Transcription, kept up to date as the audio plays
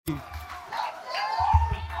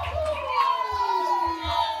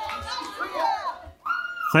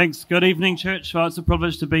Thanks. Good evening, church. Well, it's a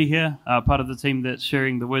privilege to be here, part of the team that's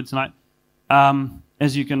sharing the word tonight.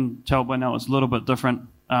 As you can tell by now, it's a little bit different,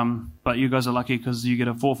 but you guys are lucky because you get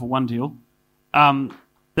a 4-for-1 deal.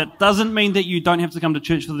 That doesn't mean that you don't have to come to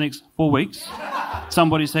church for the next 4 weeks.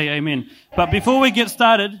 Somebody say amen. But before we get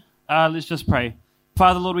started, let's just pray.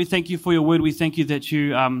 Father, Lord, we thank you for your word. We thank you that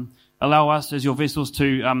you allow us as your vessels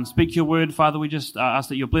to speak your word. Father, we just ask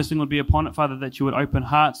that your blessing would be upon it. Father, that you would open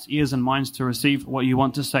hearts, ears, and minds to receive what you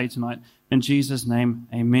want to say tonight. In Jesus' name,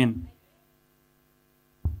 amen.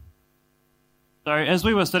 So as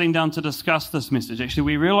we were sitting down to discuss this message, actually,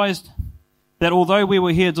 we realized that although we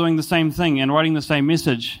were here doing the same thing and writing the same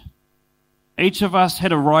message, each of us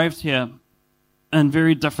had arrived here in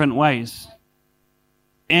very different ways.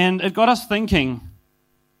 And it got us thinking,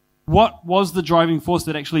 what was the driving force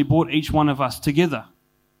that actually brought each one of us together?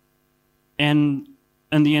 And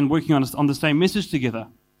in the end, working on the same message together.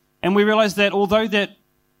 And we realized that although that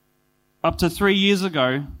up to 3 years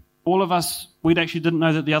ago, all of us, we actually didn't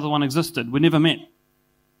know that the other one existed. We never met.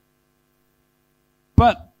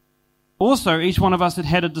 But also, each one of us had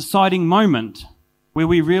had a deciding moment where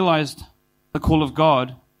we realized the call of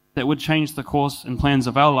God that would change the course and plans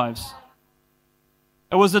of our lives.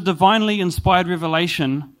 It was a divinely inspired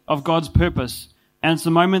revelation of God's purpose, and it's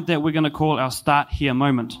a moment that we're going to call our Start Here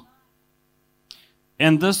moment.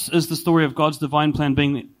 And this is the story of God's divine plan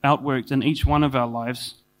being outworked in each one of our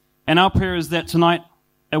lives. And our prayer is that tonight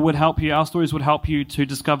it would help you, our stories would help you to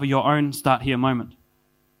discover your own Start Here moment.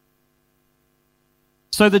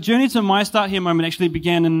 So the journey to my Start Here moment actually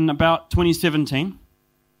began in about 2017.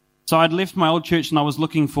 So I'd left my old church and I was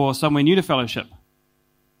looking for somewhere new to fellowship.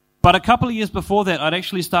 But a couple of years before that, I'd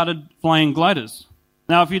actually started flying gliders.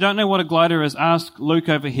 Now, if you don't know what a glider is, ask Luke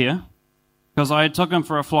over here, because I took him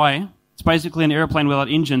for a fly. It's basically an airplane without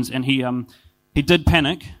engines, and he did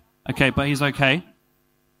panic. Okay, but he's okay.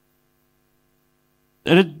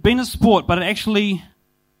 It had been a sport, but it actually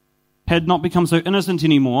had not become so innocent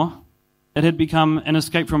anymore. It had become an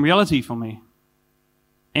escape from reality for me.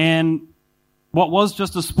 And what was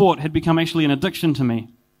just a sport had become actually an addiction to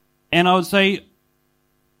me. And I would say,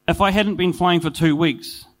 if I hadn't been flying for 2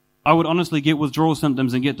 weeks, I would honestly get withdrawal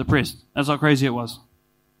symptoms and get depressed. That's how crazy it was.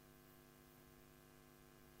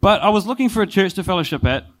 But I was looking for a church to fellowship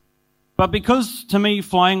at. But because to me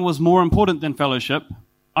flying was more important than fellowship,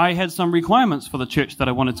 I had some requirements for the church that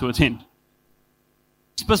I wanted to attend.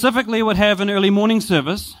 Specifically, it would have an early morning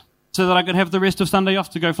service so that I could have the rest of Sunday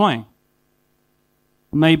off to go flying.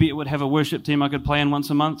 Maybe it would have a worship team I could play in once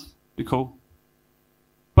a month. Be cool.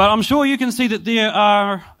 But I'm sure you can see that there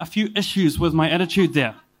are a few issues with my attitude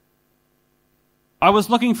there. I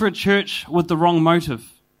was looking for a church with the wrong motive.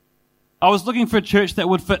 I was looking for a church that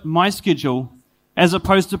would fit my schedule as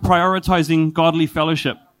opposed to prioritizing godly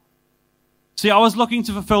fellowship. See, I was looking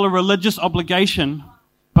to fulfill a religious obligation,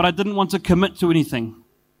 but I didn't want to commit to anything.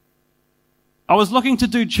 I was looking to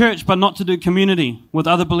do church, but not to do community with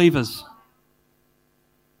other believers.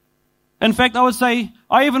 In fact, I would say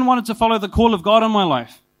I even wanted to follow the call of God in my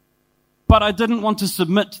life, but I didn't want to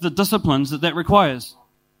submit to the disciplines that requires.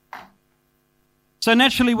 So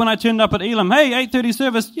naturally, when I turned up at Elam, hey, 8:30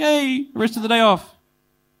 service, yay, rest of the day off.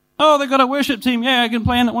 Oh, they got a worship team, yeah, I can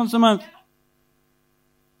play in it once a month.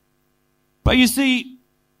 But you see,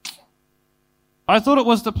 I thought it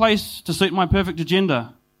was the place to suit my perfect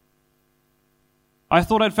agenda. I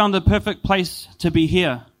thought I'd found the perfect place to be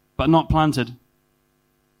here, but not planted.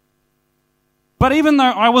 But even though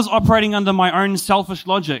I was operating under my own selfish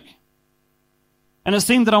logic, and it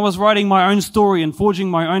seemed that I was writing my own story and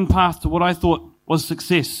forging my own path to what I thought was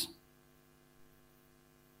success,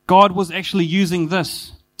 God was actually using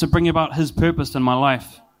this to bring about His purpose in my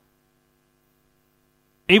life.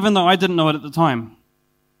 Even though I didn't know it at the time.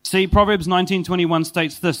 See, Proverbs 19:21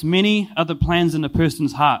 states this: many are the plans in a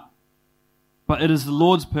person's heart, but it is the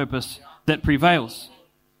Lord's purpose that prevails.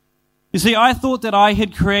 You see, I thought that I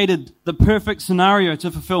had created the perfect scenario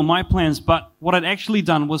to fulfill my plans, but what I'd actually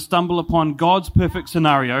done was stumble upon God's perfect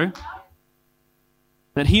scenario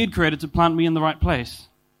that He had created to plant me in the right place.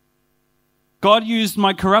 God used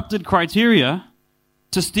my corrupted criteria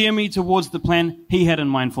to steer me towards the plan He had in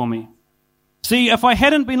mind for me. See, if I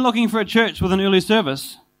hadn't been looking for a church with an early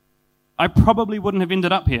service, I probably wouldn't have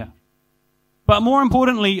ended up here. But more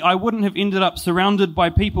importantly, I wouldn't have ended up surrounded by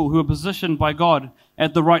people who were positioned by God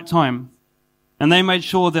at the right time. And they made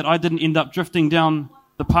sure that I didn't end up drifting down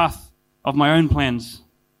the path of my own plans,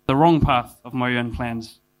 the wrong path of my own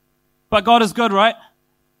plans. But God is good, right?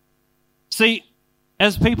 See,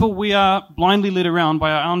 as people, we are blindly led around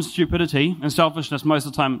by our own stupidity and selfishness most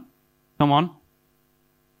of the time. Come on.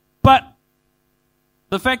 But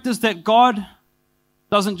the fact is that God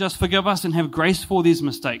doesn't just forgive us and have grace for these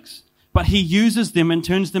mistakes, but he uses them and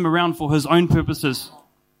turns them around for his own purposes.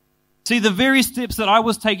 See, the very steps that I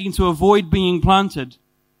was taking to avoid being planted,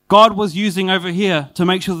 God was using over here to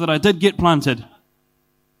make sure that I did get planted.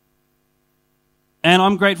 And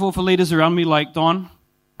I'm grateful for leaders around me like Don,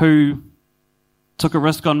 who took a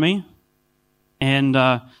risk on me and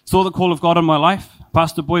saw the call of God on my life.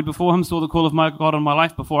 Pastor Boyd before him saw the call of God on my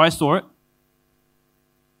life before I saw it.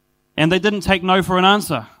 And they didn't take no for an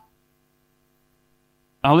answer.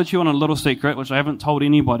 I'll let you on a little secret, which I haven't told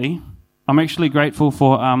anybody. I'm actually grateful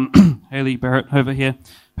for Haley Barrett over here,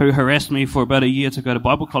 who harassed me for about a year to go to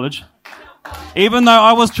Bible college. Even though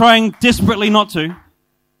I was trying desperately not to.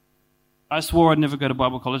 I swore I'd never go to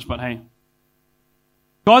Bible college, but hey.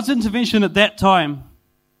 God's intervention at that time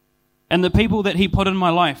and the people that he put in my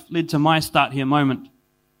life led to my start here moment.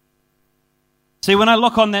 See, when I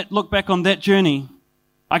look back on that journey,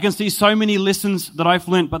 I can see so many lessons that I've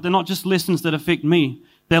learned, but they're not just lessons that affect me.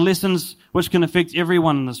 They're lessons which can affect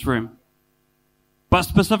everyone in this room. But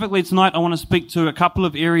specifically tonight, I want to speak to a couple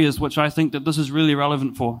of areas which I think that this is really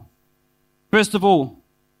relevant for. First of all,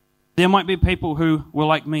 there might be people who were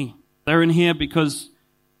like me. They're in here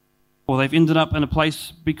or they've ended up in a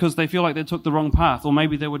place because they feel like they took the wrong path, or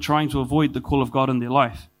maybe they were trying to avoid the call of God in their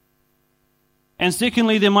life. And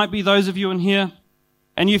secondly, there might be those of you in here,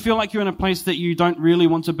 and you feel like you're in a place that you don't really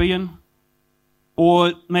want to be in,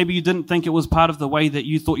 or maybe you didn't think it was part of the way that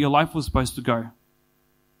you thought your life was supposed to go.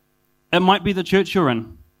 It might be the church you're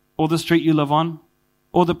in, or the street you live on,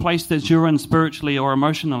 or the place that you're in spiritually or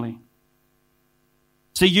emotionally.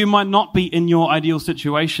 See, you might not be in your ideal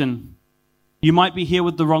situation. You might be here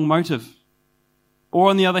with the wrong motive. Or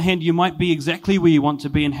on the other hand, you might be exactly where you want to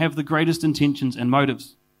be and have the greatest intentions and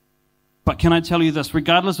motives. But can I tell you this,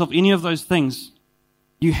 regardless of any of those things,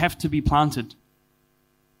 you have to be planted.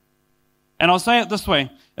 And I'll say it this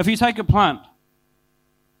way, if you take a plant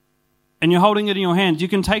and you're holding it in your hand, you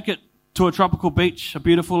can take it to a tropical beach, a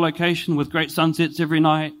beautiful location with great sunsets every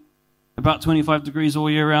night, about 25 degrees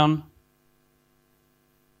all year round.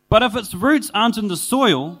 But if its roots aren't in the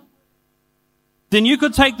soil, then you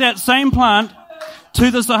could take that same plant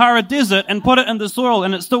to the Sahara Desert and put it in the soil,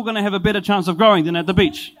 and it's still going to have a better chance of growing than at the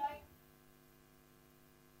beach.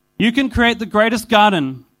 You can create the greatest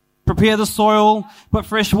garden, prepare the soil, put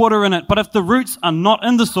fresh water in it, but if the roots are not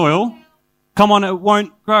in the soil, come on, it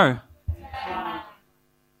won't grow.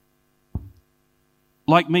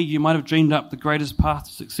 Like me, you might have dreamed up the greatest path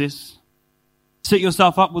to success. Set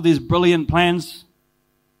yourself up with these brilliant plans.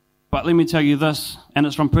 But let me tell you this, and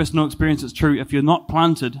it's from personal experience, it's true. If you're not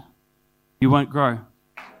planted, you won't grow.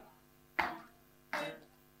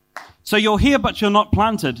 So you're here, but you're not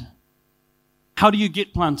planted. How do you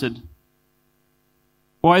get planted?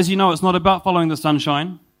 Well, as you know, it's not about following the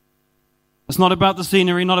sunshine. It's not about the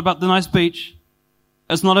scenery, not about the nice beach.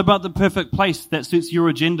 It's not about the perfect place that suits your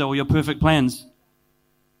agenda or your perfect plans.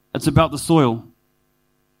 It's about the soil.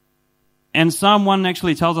 And Psalm 1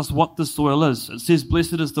 actually tells us what the soil is. It says,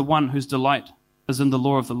 "Blessed is the one whose delight is in the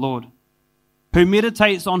law of the Lord, who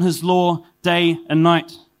meditates on his law day and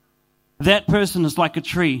night." That person is like a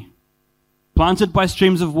tree planted by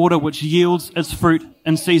streams of water which yields its fruit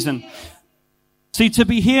in season. See, to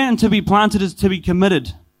be here and to be planted is to be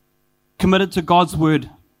committed. Committed to God's word.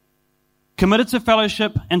 Committed to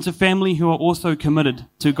fellowship and to family who are also committed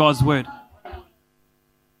to God's word.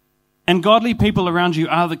 And godly people around you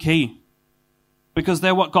are the key. Because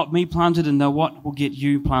they're what got me planted and they're what will get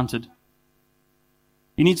you planted.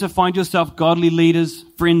 You need to find yourself godly leaders,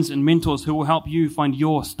 friends, and mentors who will help you find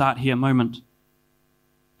your start here moment.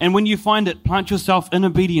 And when you find it, plant yourself in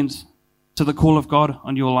obedience to the call of God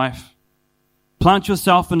on your life. Plant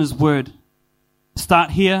yourself in his word.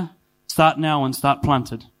 Start here, start now, and start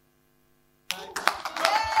planted.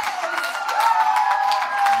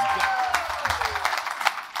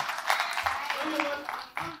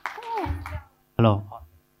 Hello.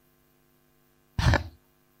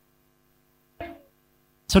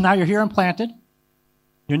 So now you're here and planted.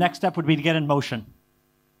 Your next step would be to get in motion.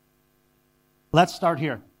 Let's start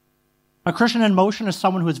here. A Christian in motion is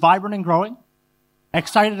someone who is vibrant and growing,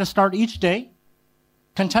 excited to start each day,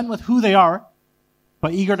 content with who they are,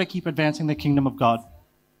 but eager to keep advancing the kingdom of God.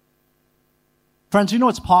 Friends, you know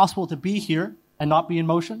it's possible to be here and not be in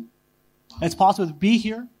motion? It's possible to be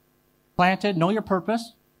here, planted, know your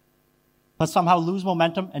purpose, but somehow lose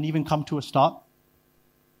momentum and even come to a stop.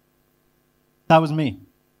 That was me.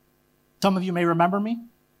 Some of you may remember me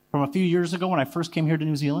from a few years ago when I first came here to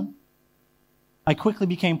New Zealand. I quickly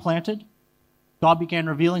became planted. God began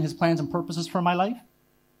revealing his plans and purposes for my life.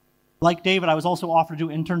 Like David, I was also offered to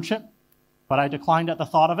do internship, but I declined at the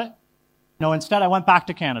thought of it. No, instead I went back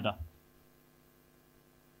to Canada.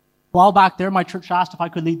 While back there, my church asked if I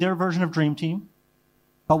could lead their version of Dream Team.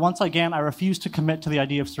 But once again, I refused to commit to the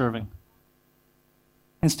idea of serving.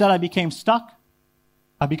 Instead, I became stuck.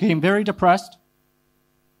 I became very depressed.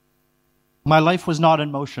 My life was not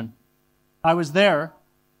in motion. I was there,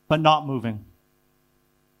 but not moving.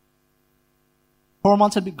 4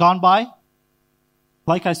 months had gone by.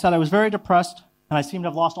 Like I said, I was very depressed, and I seemed to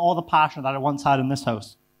have lost all the passion that I once had in this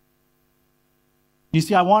house. You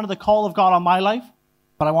see, I wanted the call of God on my life,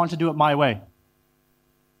 but I wanted to do it my way.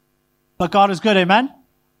 But God is good, amen?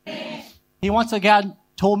 He once again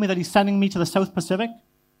told me that he's sending me to the South Pacific.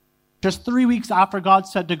 Just 3 weeks after God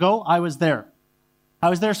said to go, I was there. I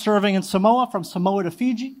was there serving in Samoa, from Samoa to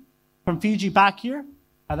Fiji, from Fiji back here,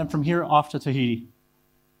 and then from here off to Tahiti.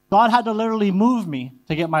 God had to literally move me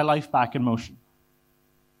to get my life back in motion.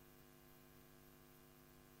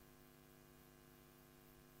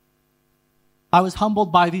 I was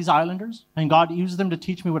humbled by these islanders, and God used them to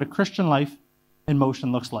teach me what a Christian life in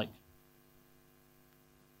motion looks like.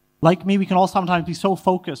 Like me, we can all sometimes be so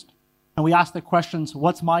focused, and we ask the questions,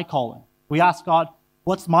 what's my calling? We ask God,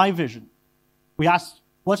 what's my vision? We ask,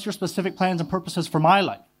 what's your specific plans and purposes for my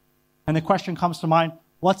life? And the question comes to mind,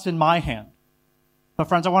 what's in my hand? But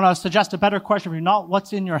friends, I want to suggest a better question for you, not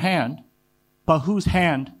what's in your hand, but whose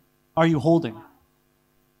hand are you holding?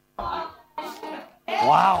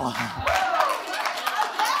 Wow.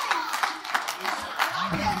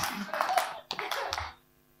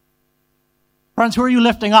 Friends, who are you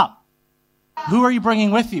lifting up? Who are you bringing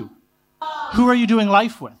with you? Who are you doing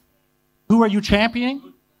life with? Who are you championing?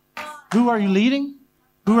 Who are you leading?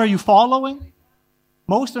 Who are you following?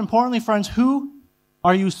 Most importantly, friends, who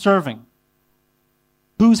are you serving?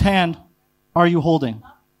 Whose hand are you holding?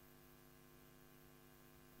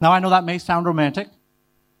 Now, I know that may sound romantic.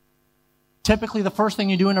 Typically, the first thing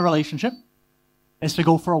you do in a relationship is to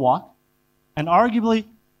go for a walk. And arguably,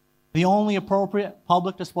 the only appropriate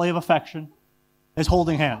public display of affection is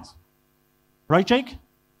holding hands. Right, Jake?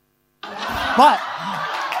 But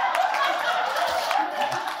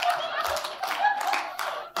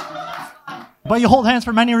you hold hands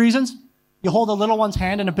for many reasons. You hold a little one's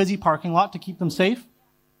hand in a busy parking lot to keep them safe.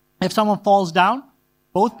 If someone falls down,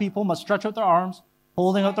 both people must stretch out their arms,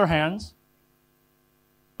 holding out their hands.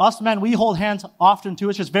 Us men, we hold hands often too.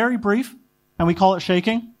 It's just very brief, and we call it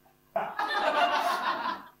shaking.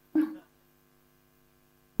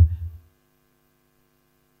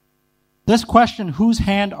 This question, whose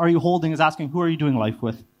hand are you holding, is asking, who are you doing life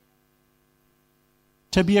with?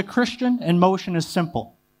 To be a Christian in motion is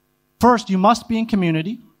simple. First, you must be in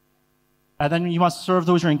community, and then you must serve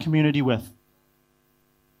those you're in community with.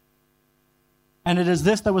 And it is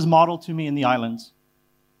this that was modeled to me in the islands.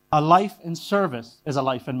 A life in service is a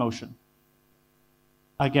life in motion.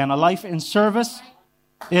 Again, a life in service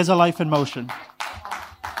is a life in motion.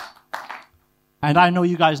 And I know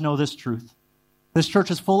you guys know this truth. This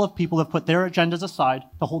church is full of people who have put their agendas aside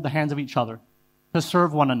to hold the hands of each other, to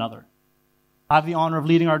serve one another. I have the honor of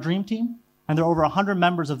leading our dream team, and there are over 100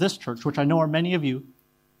 members of this church, which I know are many of you,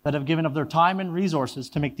 that have given of their time and resources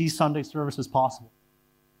to make these Sunday services possible.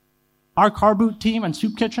 Our car boot team and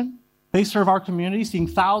soup kitchen, they serve our community, seeing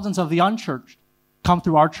thousands of the unchurched come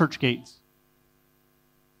through our church gates.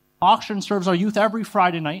 Auction serves our youth every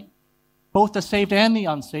Friday night, both the saved and the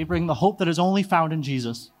unsaved, bringing the hope that is only found in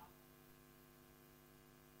Jesus.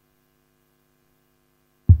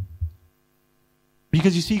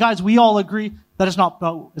 Because you see, guys, we all agree that it's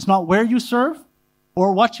not where you serve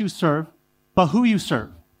or what you serve, but who you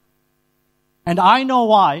serve. And I know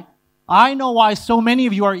why. I know why so many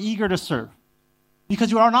of you are eager to serve. Because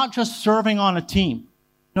you are not just serving on a team.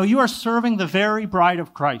 No, you are serving the very bride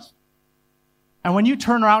of Christ. And when you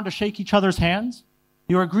turn around to shake each other's hands,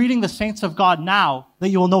 you are greeting the saints of God now that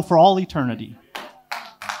you will know for all eternity.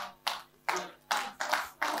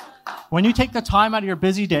 When you take the time out of your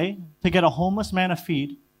busy day to get a homeless man a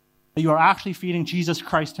feed, that you are actually feeding Jesus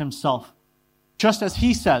Christ himself. Just as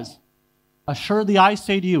he says, assuredly I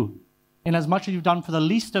say to you, inasmuch as you've done for the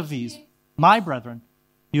least of these, my brethren,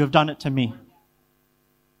 you have done it to me.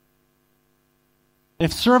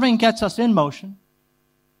 If serving gets us in motion,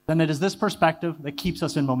 then it is this perspective that keeps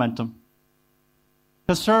us in momentum.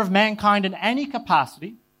 To serve mankind in any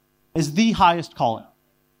capacity is the highest calling.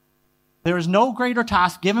 There is no greater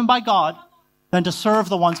task given by God than to serve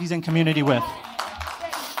the ones he's in community with.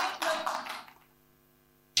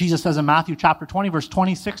 Jesus says in Matthew chapter 20, verse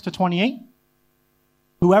 26 to 28,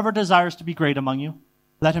 whoever desires to be great among you,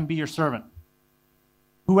 let him be your servant.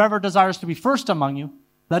 Whoever desires to be first among you,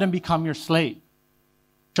 let him become your slave.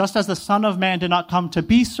 Just as the Son of Man did not come to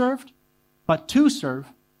be served, but to serve,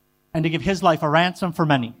 and to give his life a ransom for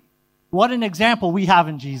many. What an example we have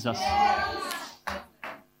in Jesus.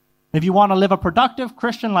 If you want to live a productive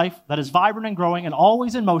Christian life that is vibrant and growing and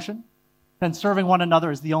always in motion, then serving one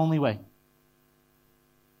another is the only way.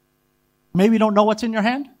 Maybe you don't know what's in your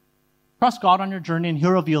hand. Trust God on your journey and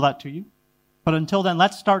he'll reveal that to you. But until then,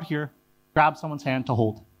 let's start here. Grab someone's hand to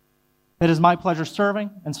hold. It is my pleasure serving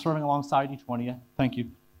and serving alongside each one of you. Thank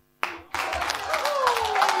you.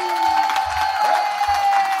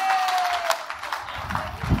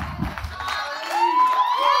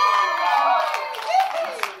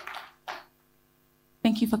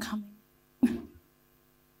 Thank you for coming.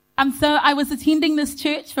 So I was attending this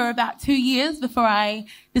church for about 2 years before I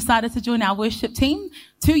decided to join our worship team.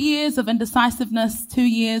 2 years of indecisiveness, 2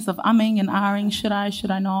 years of umming and ahhing, should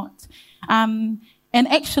I not? And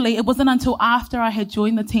actually, it wasn't until after I had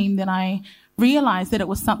joined the team that I realized that it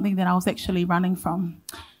was something that I was actually running from.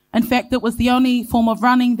 In fact, it was the only form of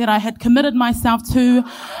running that I had committed myself to,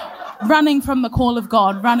 running from the call of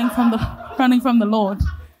God, running from the Lord.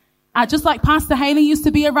 Just like Pastor Haley used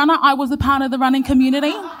to be a runner, I was a part of the running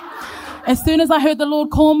community. As soon as I heard the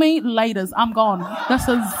Lord call me, laters, I'm gone.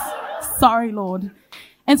 Sorry, Lord.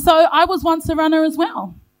 And so I was once a runner as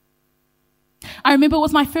well. I remember it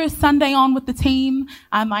was my first Sunday on with the team.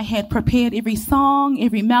 I had prepared every song,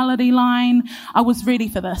 every melody line. I was ready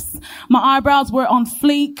for this. My eyebrows were on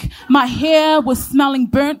fleek. My hair was smelling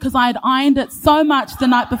burnt because I had ironed it so much the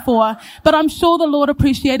night before. But I'm sure the Lord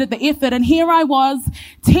appreciated the effort. And here I was,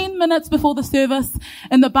 10 minutes before the service,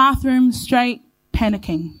 in the bathroom, straight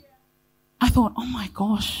panicking. I thought, oh my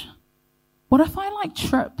gosh, what if I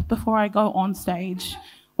trip before I go on stage?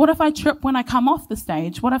 What if I trip when I come off the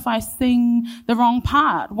stage? What if I sing the wrong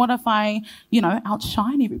part? What if I,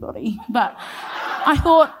 outshine everybody? But I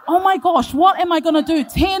thought, oh my gosh, what am I going to do?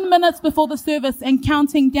 10 minutes before the service and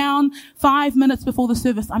counting down 5 minutes before the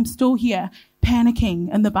service, I'm still here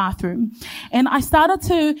panicking in the bathroom. And I started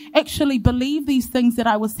to actually believe these things that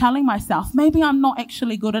I was telling myself. Maybe I'm not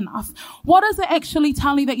actually good enough. What does it actually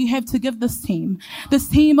tell you that you have to give this team? This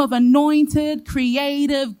team of anointed,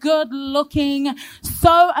 creative, good-looking,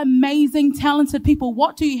 so amazing, talented people.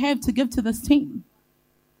 What do you have to give to this team?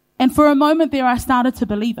 And for a moment there, I started to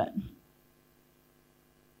believe it.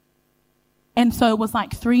 And so it was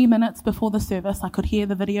 3 minutes before the service, I could hear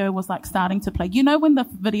the video was starting to play. You know when the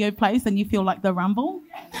video plays and you feel like the rumble?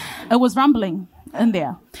 It was rumbling in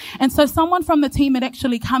there. And so someone from the team had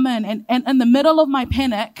actually come in, and in the middle of my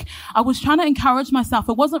panic, I was trying to encourage myself.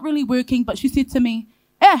 It wasn't really working, but she said to me,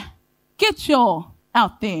 get your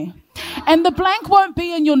out there. And the blank won't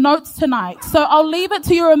be in your notes tonight. So I'll leave it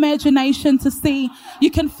to your imagination to see.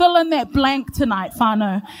 You can fill in that blank tonight,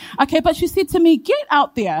 whānau. Okay, but she said to me, get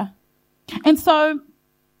out there. And so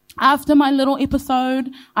after my little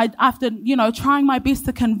episode, after trying my best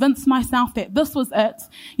to convince myself that this was it,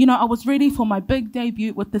 I was ready for my big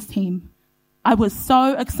debut with this team. I was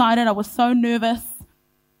so excited. I was so nervous.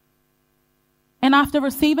 And after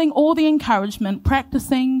receiving all the encouragement,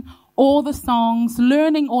 practicing all the songs,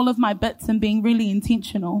 learning all of my bits and being really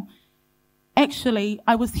intentional, actually,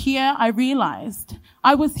 I was here. I realized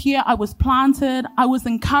I was here. I was planted. I was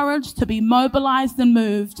encouraged to be mobilized and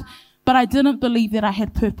moved. But I didn't believe that I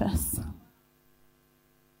had purpose.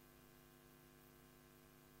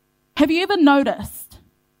 Have you ever noticed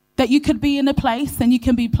that you could be in a place and you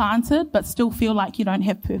can be planted but still feel like you don't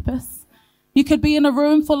have purpose? You could be in a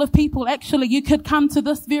room full of people. Actually, you could come to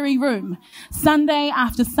this very room Sunday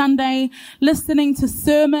after Sunday, listening to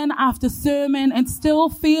sermon after sermon and still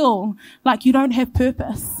feel like you don't have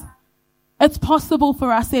purpose. It's possible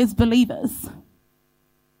for us as believers.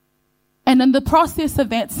 And in the process of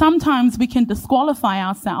that, sometimes we can disqualify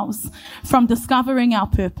ourselves from discovering our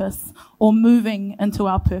purpose or moving into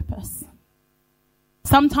our purpose.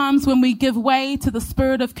 Sometimes when we give way to the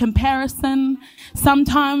spirit of comparison,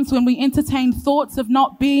 sometimes when we entertain thoughts of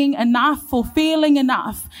not being enough or feeling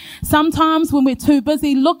enough, sometimes when we're too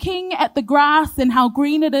busy looking at the grass and how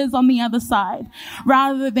green it is on the other side,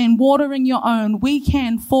 rather than watering your own, we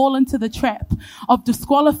can fall into the trap of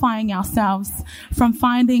disqualifying ourselves from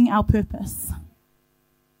finding our purpose.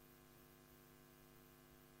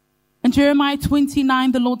 In Jeremiah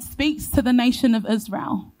 29, the Lord speaks to the nation of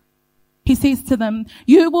Israel. He says to them,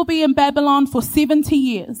 you will be in Babylon for 70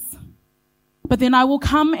 years, but then I will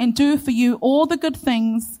come and do for you all the good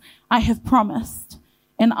things I have promised,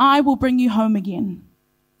 and I will bring you home again.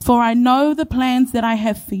 For I know the plans that I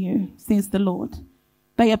have for you, says the Lord.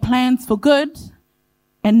 They are plans for good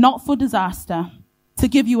and not for disaster, to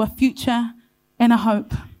give you a future and a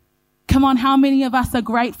hope. Come on, how many of us are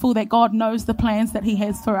grateful that God knows the plans that he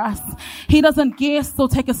has for us? He doesn't guess or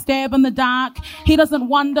take a stab in the dark. He doesn't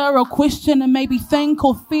wonder or question and maybe think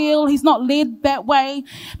or feel. He's not led that way.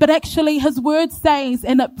 But actually his word says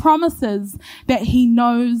and it promises that he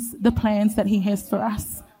knows the plans that he has for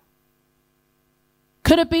us.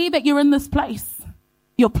 Could it be that you're in this place?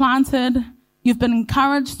 You're planted. You've been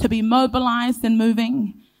encouraged to be mobilized and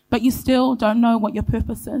moving, but you still don't know what your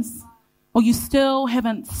purpose is. Or you still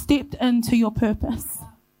haven't stepped into your purpose.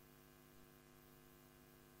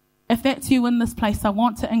 If that's you in this place, I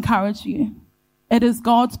want to encourage you. It is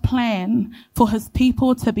God's plan for his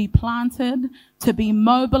people to be planted, to be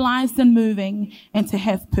mobilized and moving, and to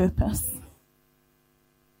have purpose.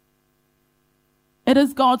 It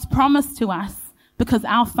is God's promise to us because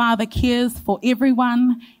our Father cares for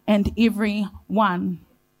everyone and everyone.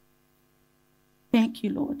 Thank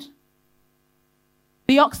you, Lord.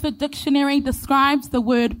 The Oxford Dictionary describes the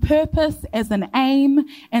word purpose as an aim,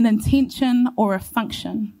 an intention, or a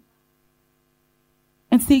function.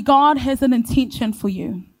 And see, God has an intention for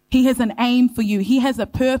you. He has an aim for you. He has a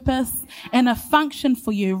purpose and a function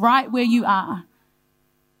for you right where you are.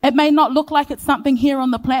 It may not look like it's something here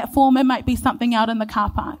on the platform. It might be something out in the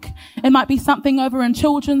car park. It might be something over in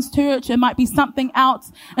children's church. It might be something out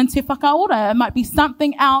in Te Whakaora. It might be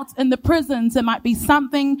something out in the prisons. It might be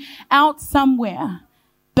something out somewhere.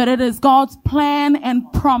 But it is God's plan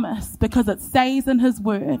and promise because it says in his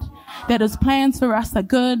word that his plans for us are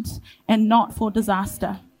good and not for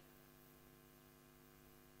disaster.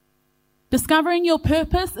 Discovering your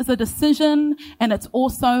purpose is a decision and it's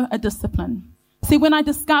also a discipline. See, when I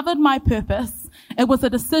discovered my purpose, it was a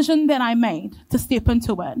decision that I made to step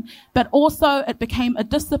into it, but also it became a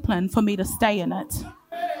discipline for me to stay in it.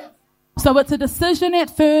 So it's a decision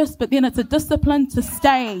at first, but then it's a discipline to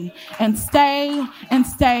stay and stay and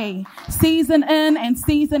stay. Season in and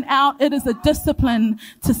season out, it is a discipline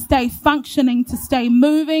to stay functioning, to stay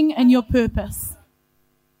moving in your purpose.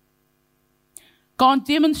 God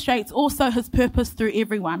demonstrates also his purpose through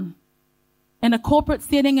everyone. In a corporate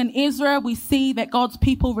setting in Ezra, we see that God's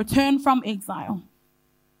people return from exile.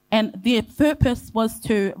 And their purpose was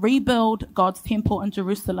to rebuild God's temple in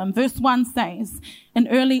Jerusalem. Verse 1 says, in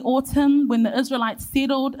early autumn, when the Israelites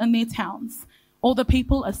settled in their towns, all the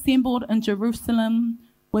people assembled in Jerusalem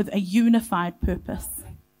with a unified purpose.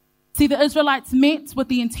 See, the Israelites met with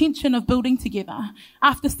the intention of building together.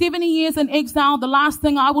 After 70 years in exile, the last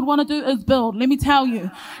thing I would want to do is build. Let me tell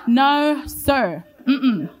you. No, sir.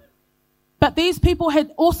 But these people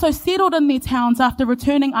had also settled in their towns after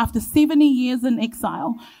returning after 70 years in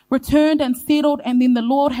exile, returned and settled, and then the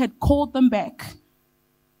Lord had called them back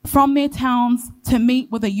from their towns to meet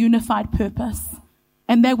with a unified purpose.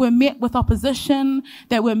 And they were met with opposition,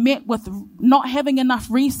 they were met with not having enough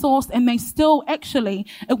resource, and they still actually,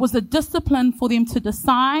 it was a discipline for them to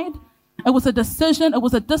decide. It was a decision, it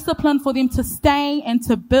was a discipline for them to stay and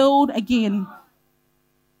to build again.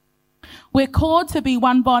 We're called to be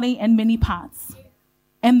one body and many parts.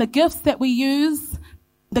 And the gifts that we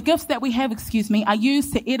have, are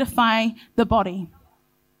used to edify the body.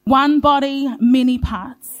 One body, many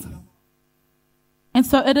parts. And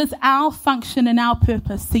so it is our function and our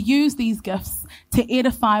purpose to use these gifts to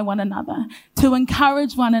edify one another, to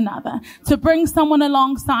encourage one another, to bring someone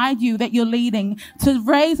alongside you that you're leading, to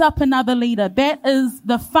raise up another leader. That is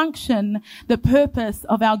the function, the purpose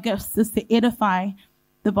of our gifts is to edify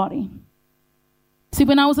the body. See,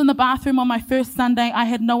 when I was in the bathroom on my first Sunday, I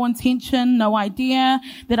had no intention, no idea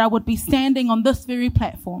that I would be standing on this very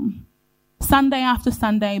platform, Sunday after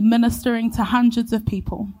Sunday, ministering to hundreds of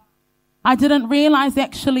people. I didn't realize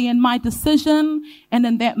actually in my decision and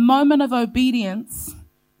in that moment of obedience,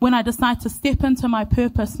 when I decided to step into my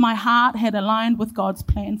purpose, my heart had aligned with God's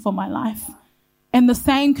plan for my life. And the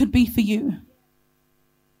same could be for you.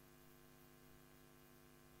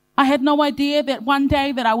 I had no idea that one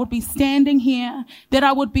day that I would be standing here, that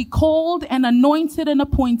I would be called and anointed and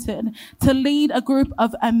appointed to lead a group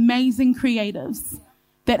of amazing creatives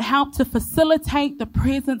that help to facilitate the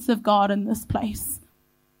presence of God in this place.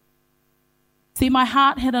 See, my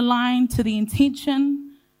heart had aligned to the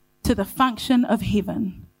intention, to the function of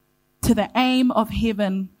heaven, to the aim of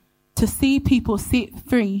heaven, to see people set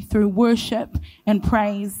free through worship and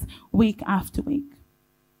praise week after week.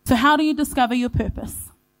 So how do you discover your purpose?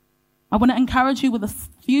 I want to encourage you with a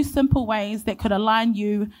few simple ways that could align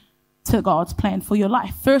you to God's plan for your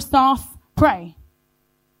life. First off, pray.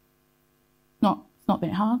 It's not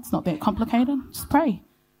that hard. It's not that complicated. Just pray.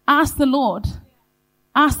 Ask the Lord.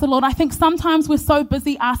 Ask the Lord. I think sometimes we're so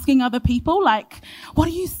busy asking other people, like, what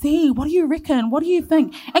do you see? What do you reckon? What do you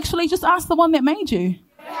think? Actually, just ask the one that made you.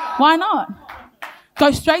 Why not? Go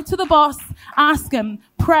straight to the boss, ask him,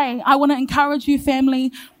 pray. I want to encourage you,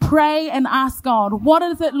 family. Pray and ask God, what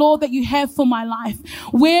is it, Lord, that you have for my life?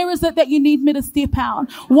 Where is it that you need me to step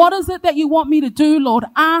out? What is it that you want me to do, Lord?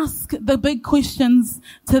 Ask the big questions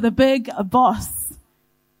to the big boss.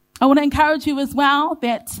 I want to encourage you as well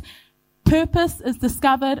that purpose is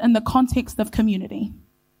discovered in the context of community.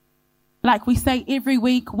 Like we say every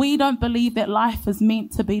week, we don't believe that life is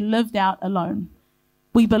meant to be lived out alone.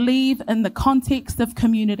 We believe in the context of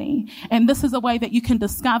community. And this is a way that you can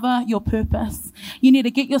discover your purpose. You need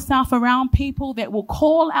to get yourself around people that will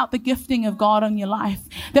call out the gifting of God in your life,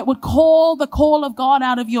 that would call the call of God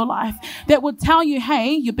out of your life, that would tell you,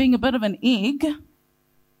 hey, you're being a bit of an egg.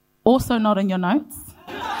 Also not in your notes.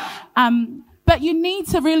 But you need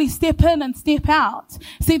to really step in and step out.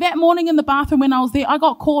 See, that morning in the bathroom when I was there, I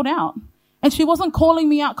got called out. And she wasn't calling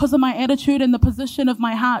me out because of my attitude and the position of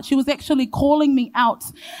my heart. She was actually calling me out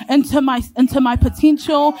into my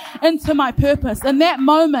potential, into my purpose. In that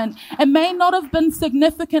moment, it may not have been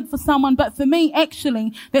significant for someone, but for me,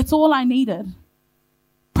 actually, that's all I needed.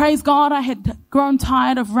 Praise God, I had grown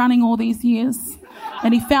tired of running all these years,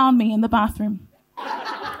 and he found me in the bathroom.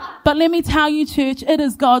 But let me tell you, church, it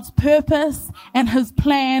is God's purpose and his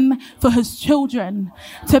plan for his children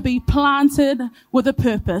to be planted with a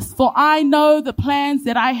purpose. For I know the plans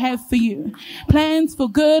that I have for you, plans for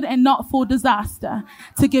good and not for disaster,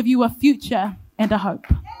 to give you a future and a hope.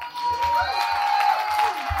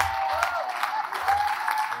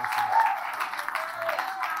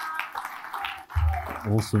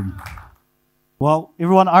 Awesome. Well,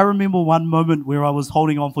 everyone, I remember one moment where I was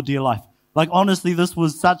holding on for dear life. Like, honestly, this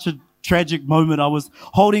was such a tragic moment. I was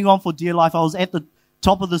holding on for dear life. I was at the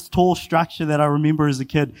top of this tall structure that I remember as a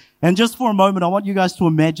kid. And just for a moment, I want you guys to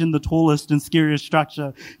imagine the tallest and scariest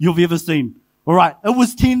structure you've ever seen. All right. It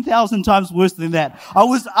was 10,000 times worse than that. I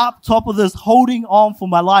was up top of this holding on for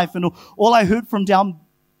my life. And all I heard from down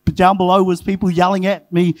below was people yelling at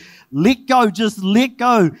me, let go, just let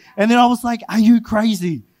go. And then I was like, are you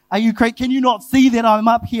crazy? Are you crazy? Can you not see that I'm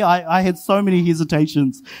up here? I had so many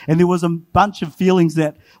hesitations, and there was a bunch of feelings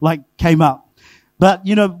that came up. But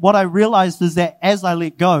what I realized is that as I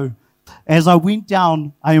let go, as I went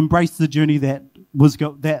down, I embraced the journey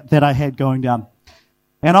that I had going down.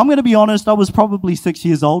 And I'm going to be honest, I was probably 6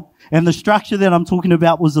 years old, and the structure that I'm talking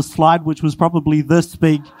about was a slide which was probably this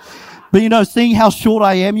big. But seeing how short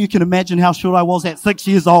I am, you can imagine how short I was at 6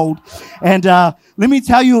 years old. And let me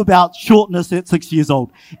tell you about shortness at 6 years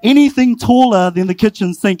old. Anything taller than the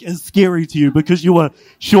kitchen sink is scary to you because you were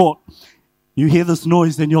short. You hear this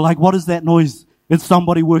noise and you're like, what is that noise? It's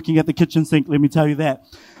somebody working at the kitchen sink, let me tell you that.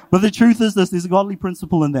 But the truth is this, there's a godly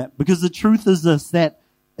principle in that. Because the truth is this, that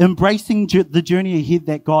embracing the journey ahead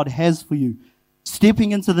that God has for you,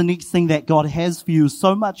 stepping into the next thing that God has for you is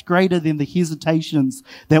so much greater than the hesitations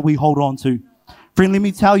that we hold on to. Friend, let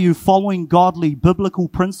me tell you, following godly, biblical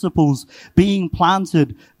principles, being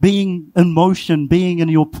planted, being in motion, being in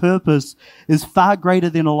your purpose is far greater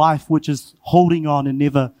than a life which is holding on and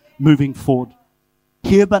never moving forward.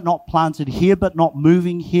 Here but not planted, here but not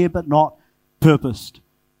moving, here but not purposed.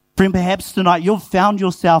 Friend, perhaps tonight you've found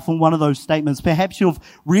yourself in one of those statements. Perhaps you've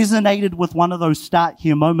resonated with one of those start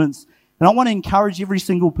here moments. And I want to encourage every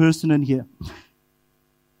single person in here.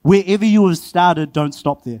 Wherever you have started, don't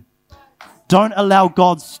stop there. Don't allow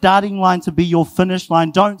God's starting line to be your finish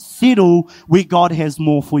line. Don't settle where God has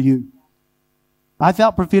more for you. I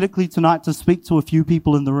felt prophetically tonight to speak to a few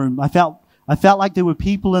people in the room. I felt like there were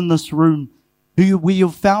people in this room where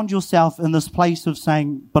you've found yourself in this place of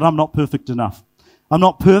saying, but I'm not perfect enough. I'm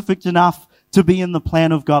not perfect enough to be in the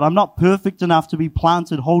plan of God. I'm not perfect enough to be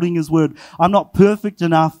planted holding his word. I'm not perfect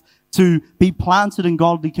enough to be planted in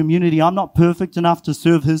godly community. I'm not perfect enough to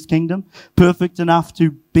serve his kingdom, perfect enough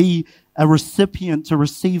to be a recipient to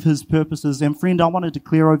receive his purposes. And friend, I want to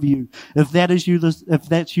declare over you, if that's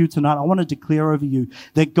you tonight, I want to declare over you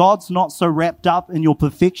that God's not so wrapped up in your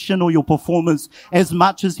perfection or your performance as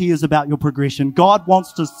much as he is about your progression. God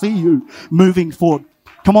wants to see you moving forward.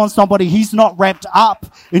 Come on, somebody. He's not wrapped up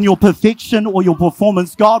in your perfection or your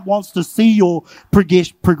performance. God wants to see your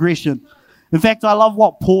progression. In fact, I love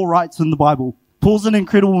what Paul writes in the Bible. Paul's an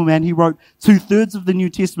incredible man. He wrote 2/3 of the New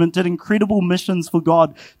Testament, did incredible missions for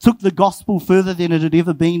God, took the gospel further than it had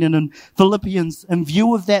ever been. And in Philippians, in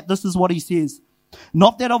view of that, this is what he says.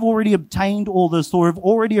 Not that I've already obtained all this or have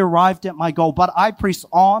already arrived at my goal, but I press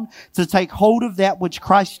on to take hold of that which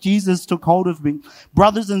Christ Jesus took hold of me.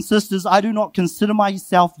 Brothers and sisters, I do not consider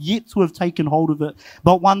myself yet to have taken hold of it.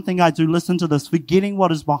 But one thing I do, listen to this, forgetting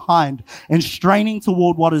what is behind and straining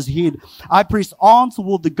toward what is ahead. I press on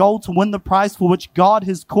toward the goal to win the prize for which God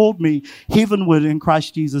has called me heavenward in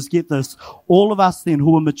Christ Jesus. Get this. All of us then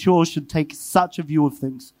who are mature should take such a view of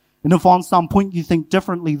things. And if on some point you think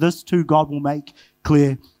differently, this too God will make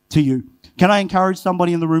clear to you. Can I encourage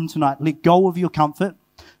somebody in the room tonight? Let go of your comfort.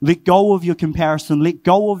 Let go of your comparison. Let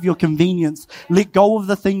go of your convenience. Let go of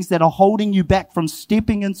the things that are holding you back from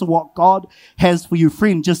stepping into what God has for you.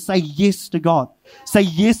 Friend, just say yes to God. Say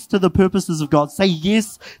yes to the purposes of God. Say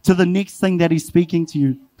yes to the next thing that He's speaking to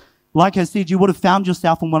you. Like I said, you would have found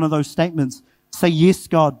yourself in one of those statements. Say, yes,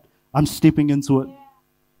 God, I'm stepping into it.